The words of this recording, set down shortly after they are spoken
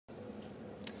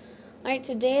Alright,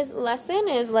 today's lesson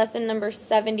is lesson number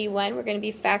 71. We're going to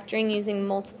be factoring using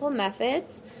multiple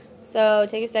methods. So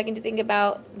take a second to think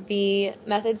about the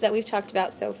methods that we've talked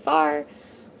about so far.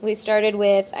 We started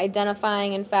with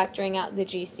identifying and factoring out the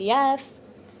GCF.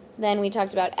 Then we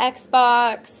talked about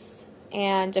Xbox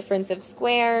and difference of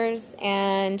squares,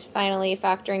 and finally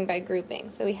factoring by grouping.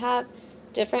 So we have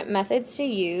different methods to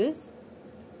use.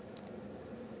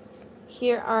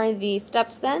 Here are the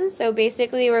steps then. So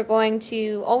basically we're going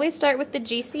to always start with the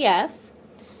GCF,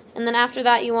 and then after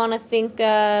that you want to think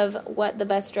of what the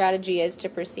best strategy is to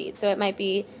proceed. So it might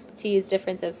be to use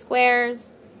difference of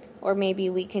squares, or maybe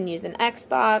we can use an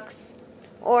Xbox,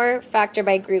 or factor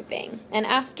by grouping. And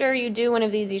after you do one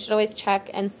of these, you should always check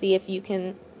and see if you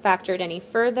can factor it any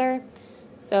further.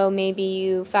 So maybe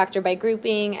you factor by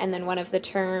grouping and then one of the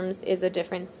terms is a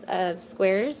difference of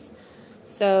squares.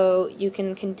 So you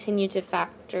can continue to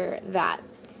factor that.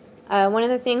 One of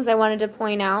the things I wanted to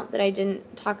point out that I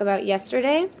didn't talk about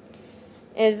yesterday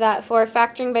is that for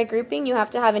factoring by grouping, you have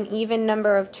to have an even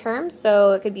number of terms.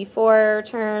 So it could be 4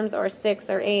 terms or 6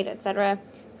 or 8, etc.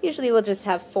 Usually we'll just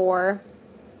have 4.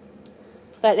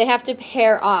 But they have to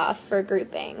pair off for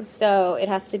grouping. So it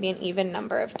has to be an even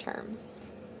number of terms.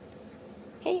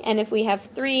 Okay, and if we have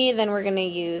 3, then we're going to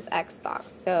use Xbox.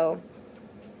 So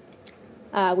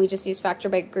we just use factor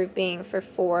by grouping for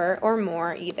 4 or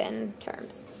more even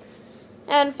terms.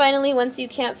 And finally, once you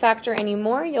can't factor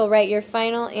anymore, you'll write your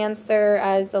final answer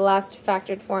as the last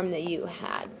factored form that you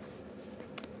had.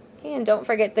 Okay, and don't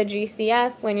forget the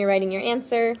GCF when you're writing your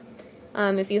answer.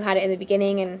 If you had it in the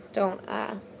beginning, and don't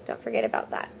forget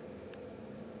about that.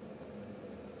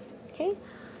 Okay,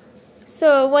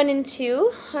 so 1 and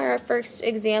 2 are our first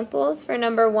examples. For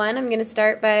number 1, I'm going to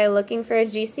start by looking for a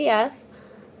GCF.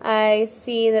 I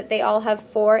see that they all have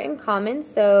 4 in common,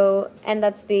 and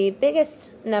that's the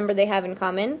biggest number they have in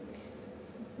common.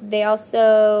 They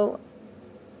also,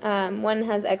 one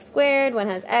has x squared, one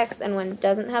has x, and one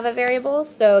doesn't have a variable,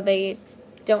 so they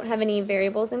don't have any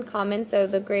variables in common, so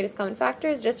the greatest common factor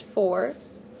is just 4.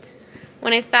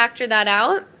 When I factor that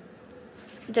out,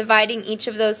 dividing each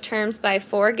of those terms by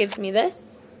 4 gives me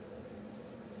this.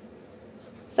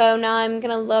 So now I'm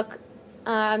going to look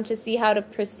to see how to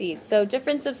proceed. So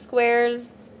difference of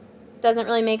squares doesn't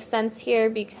really make sense here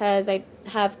because I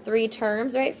have 3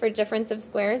 terms, right? For difference of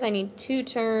squares, I need 2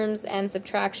 terms and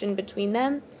subtraction between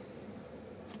them.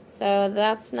 So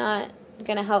that's not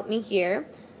going to help me here.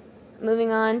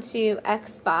 Moving on to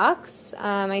Xbox,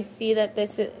 I see that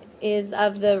this is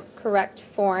of the correct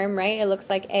form, right? It looks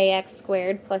like ax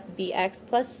squared plus bx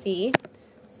plus c.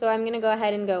 So I'm going to go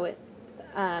ahead and go with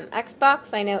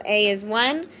Xbox. I know a is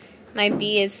 1. My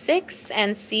b is 6,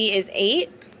 and c is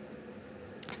 8.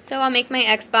 So I'll make my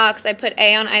Xbox. I put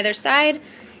a on either side.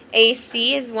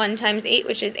 AC is 1 times 8,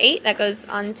 which is 8. That goes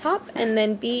on top. And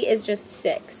then b is just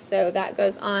 6. So that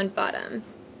goes on bottom.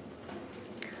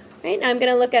 Right, now I'm going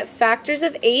to look at factors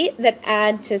of 8 that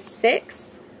add to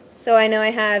 6. So I know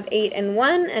I have 8 and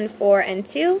 1 and 4 and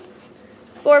 2.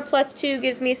 4 plus 2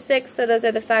 gives me 6, so those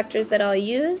are the factors that I'll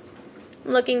use.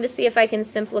 I'm looking to see if I can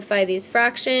simplify these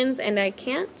fractions, and I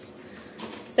can't.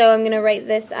 So I'm going to write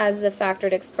this as the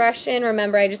factored expression.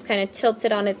 Remember, I just kind of tilt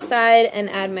it on its side and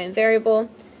add my variable.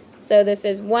 So this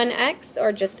is 1x,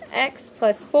 or just x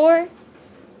plus 4,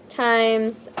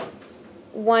 times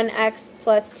 1x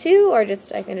plus 2, or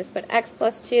I can just put x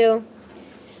plus 2.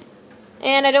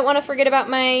 And I don't want to forget about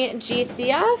my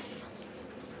GCF.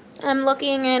 I'm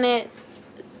looking, and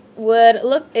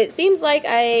it seems like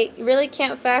I really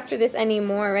can't factor this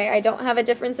anymore, right? I don't have a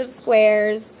difference of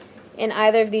squares in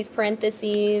either of these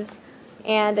parentheses,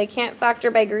 and I can't factor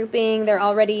by grouping. They're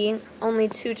already only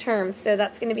 2 terms, so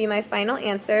that's going to be my final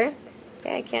answer.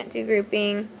 Okay, I can't do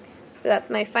grouping, so that's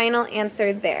my final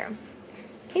answer there.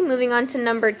 Okay, moving on to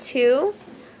number 2.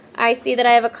 I see that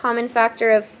I have a common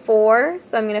factor of 4,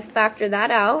 so I'm going to factor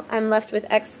that out. I'm left with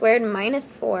x squared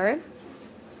minus 4.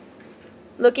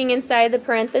 Looking inside the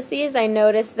parentheses, I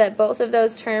notice that both of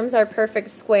those terms are perfect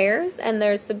squares, and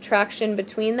there's subtraction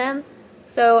between them.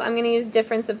 So I'm going to use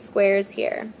difference of squares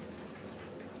here.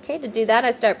 Okay, to do that, I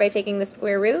start by taking the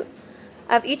square root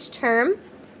of each term.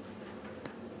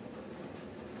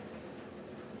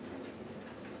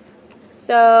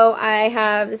 So I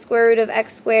have the square root of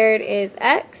x squared is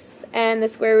x, and the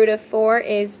square root of 4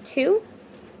 is 2.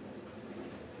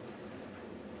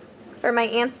 For my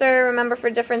answer, remember for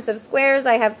difference of squares,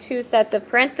 I have 2 sets of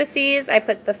parentheses. I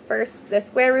put the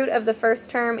square root of the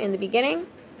first term in the beginning,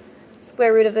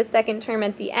 square root of the second term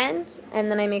at the end,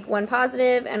 and then I make 1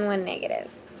 positive and 1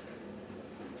 negative.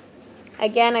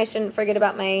 Again, I shouldn't forget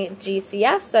about my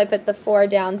GCF, so I put the 4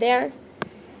 down there.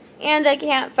 And I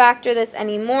can't factor this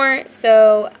anymore,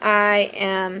 so I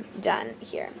am done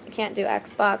here. I can't do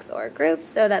Xbox or groups,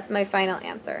 so that's my final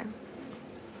answer.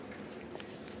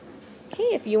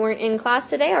 Okay, if you weren't in class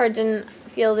today or didn't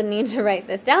feel the need to write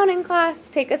this down in class,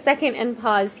 take a second and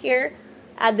pause here.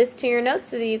 Add this to your notes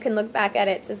so that you can look back at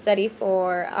it to study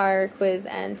for our quiz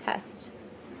and test.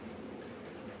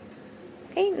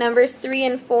 Okay, numbers 3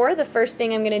 and 4, the first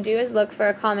thing I'm going to do is look for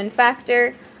a common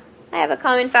factor. I have a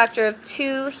common factor of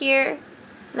 2 here.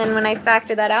 And then when I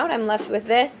factor that out, I'm left with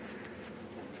this.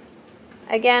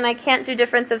 Again, I can't do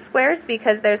difference of squares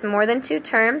because there's more than 2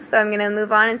 terms, so I'm going to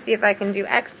move on and see if I can do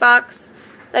Xbox.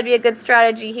 That'd be a good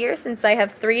strategy here since I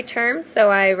have 3 terms, so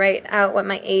I write out what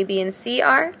my A, B, and C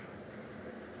are.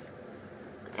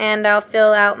 And I'll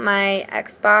fill out my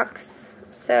Xbox.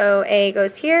 So A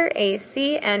goes here, A,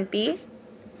 C, and B.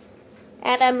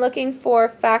 And I'm looking for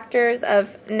factors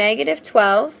of negative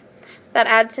 12 that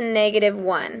add to negative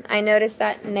 1. I notice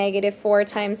that negative 4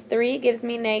 times 3 gives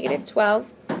me negative 12,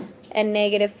 and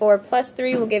negative 4 plus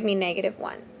 3 will give me negative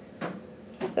 1.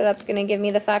 So that's going to give me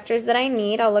the factors that I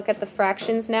need. I'll look at the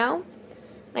fractions now.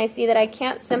 And I see that I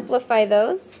can't simplify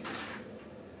those.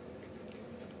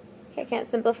 Okay, I can't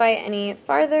simplify it any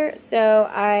farther, so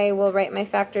I will write my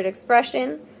factored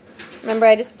expression. Remember,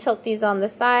 I just tilt these on the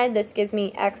side. This gives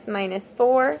me x minus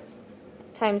 4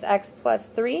 times x plus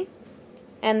 3.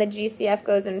 And the GCF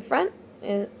goes in front.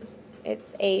 It's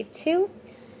A2.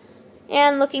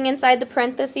 And looking inside the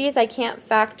parentheses, I can't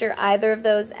factor either of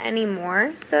those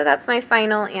anymore. So that's my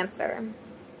final answer.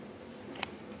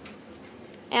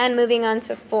 And moving on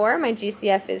to 4, my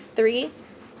GCF is 3.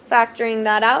 Factoring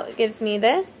that out, it gives me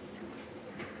this.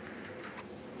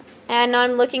 And now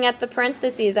I'm looking at the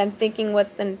parentheses. I'm thinking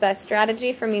what's the best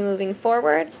strategy for me moving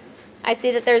forward. I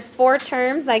see that there's 4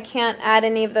 terms. I can't add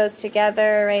any of those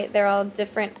together, right? They're all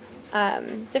different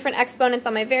exponents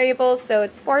on my variables, so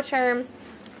it's 4 terms,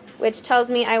 which tells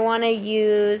me I want to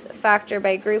use factor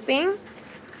by grouping.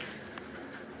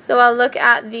 So I'll look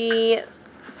at the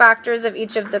factors of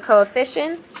each of the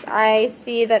coefficients. I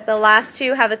see that the last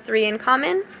 2 have a 3 in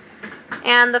common,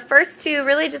 and the first 2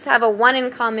 really just have a 1 in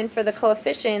common for the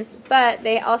coefficients, but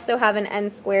they also have an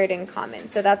n squared in common.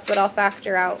 So that's what I'll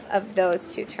factor out of those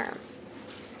 2 terms.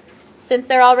 Since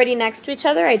they're already next to each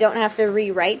other, I don't have to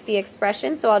rewrite the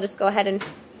expression, so I'll just go ahead and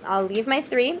I'll leave my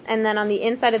 3, and then on the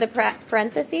inside of the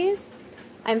parentheses,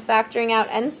 I'm factoring out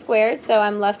n squared, so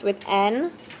I'm left with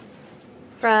n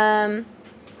from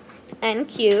n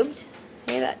cubed.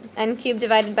 Okay, that n cubed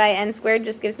divided by n squared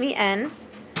just gives me n.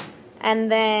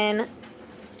 And then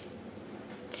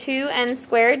 2n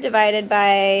squared divided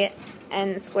by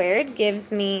n squared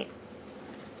gives me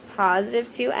positive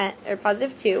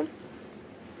 2.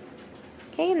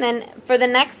 Okay, and then for the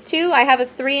next 2, I have a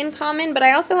 3 in common, but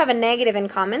I also have a negative in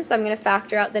common, so I'm going to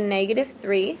factor out the negative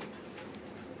 3.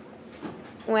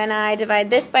 When I divide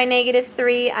this by negative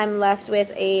 3, I'm left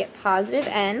with a positive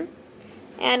n.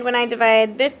 And when I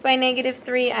divide this by negative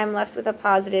 3, I'm left with a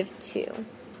positive 2.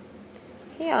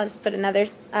 Okay, I'll just put another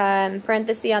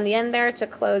parenthesis on the end there to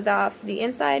close off the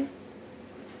inside.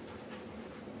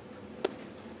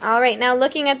 Alright, now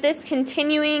looking at this,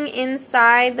 continuing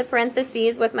inside the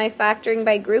parentheses with my factoring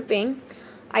by grouping,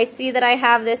 I see that I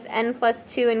have this n plus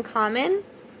 2 in common.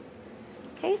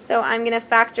 Okay, so I'm going to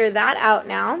factor that out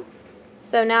now.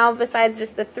 So now besides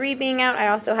just the 3 being out, I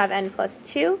also have n plus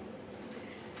 2.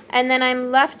 And then I'm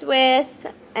left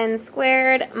with n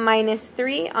squared minus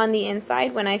 3 on the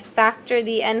inside. When I factor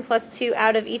the n plus 2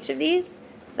 out of each of these,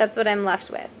 that's what I'm left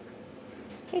with.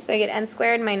 Okay, so I get n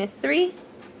squared minus 3.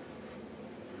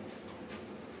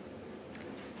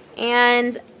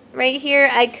 And right here,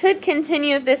 I could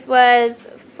continue if this was,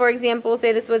 for example,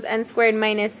 say this was n squared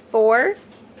minus 4.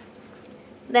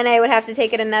 Then I would have to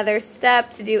take it another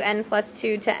step to do n plus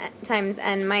 2 times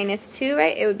n minus 2,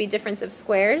 right? It would be difference of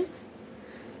squares.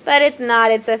 But it's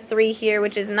not. It's a 3 here,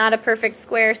 which is not a perfect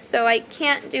square, so I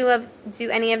can't do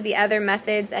any of the other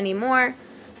methods anymore.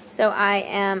 So I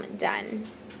am done.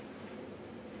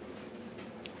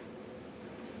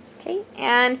 Okay,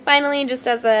 and finally, just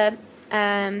as a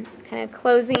kind of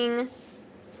closing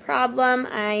problem,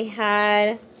 I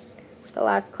had the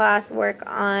last class work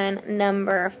on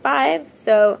number 5.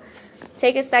 So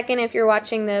take a second if you're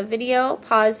watching the video,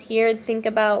 pause here and think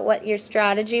about what your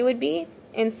strategy would be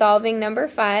in solving number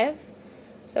 5.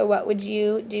 So what would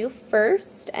you do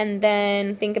first, and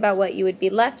then think about what you would be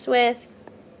left with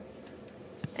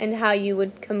and how you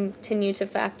would continue to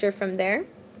factor from there.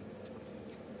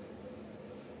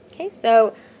 Okay,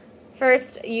 so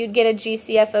first, you'd get a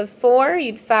GCF of 4.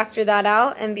 You'd factor that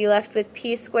out and be left with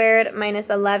p squared minus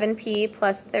 11p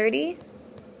plus 30.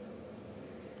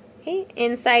 Okay,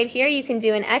 inside here you can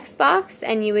do an X box,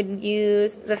 and you would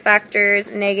use the factors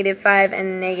 -5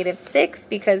 and -6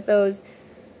 because those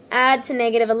add to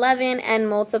 -11 and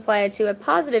multiply to a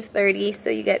 +30,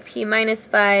 so you get p minus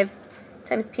 5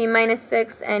 times p minus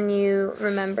 6, and you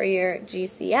remember your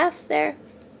GCF there.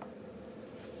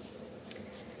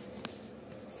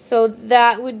 So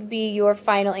that would be your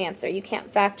final answer. You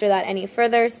can't factor that any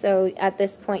further, so at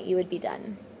this point you would be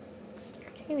done.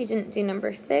 Okay, we didn't do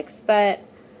number 6, but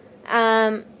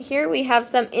here we have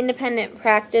some independent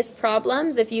practice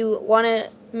problems. If you want to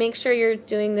make sure you're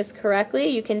doing this correctly,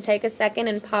 you can take a second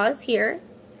and pause here.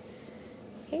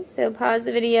 Okay, so pause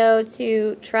the video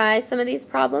to try some of these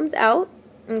problems out.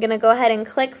 I'm going to go ahead and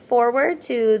click forward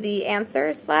to the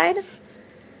answer slide.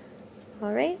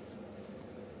 All right.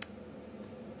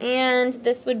 And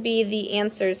this would be the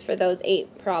answers for those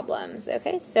 8 problems.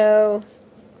 Okay, so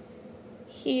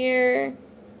here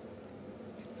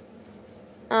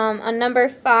on number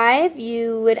 5,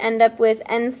 you would end up with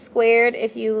n squared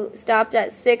if you stopped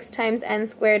at 6 times n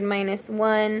squared minus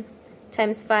 1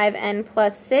 times 5n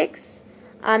plus 6.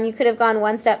 You could have gone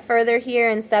one step further here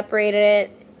and separated it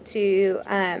to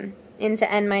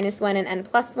into n minus 1 and n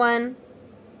plus 1.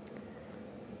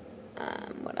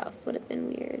 What else would have been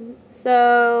weird?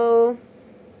 So,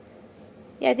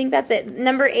 yeah, I think that's it.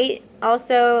 Number 8,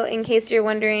 also, in case you're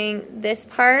wondering, this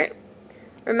part,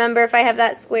 remember if I have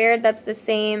that squared, that's the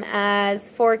same as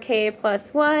 4k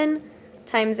plus 1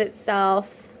 times itself.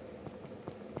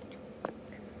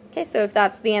 Okay, so if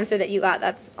that's the answer that you got,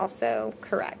 that's also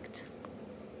correct.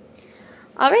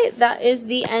 Alright, that is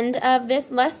the end of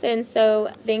this lesson, so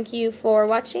thank you for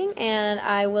watching, and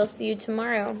I will see you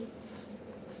tomorrow.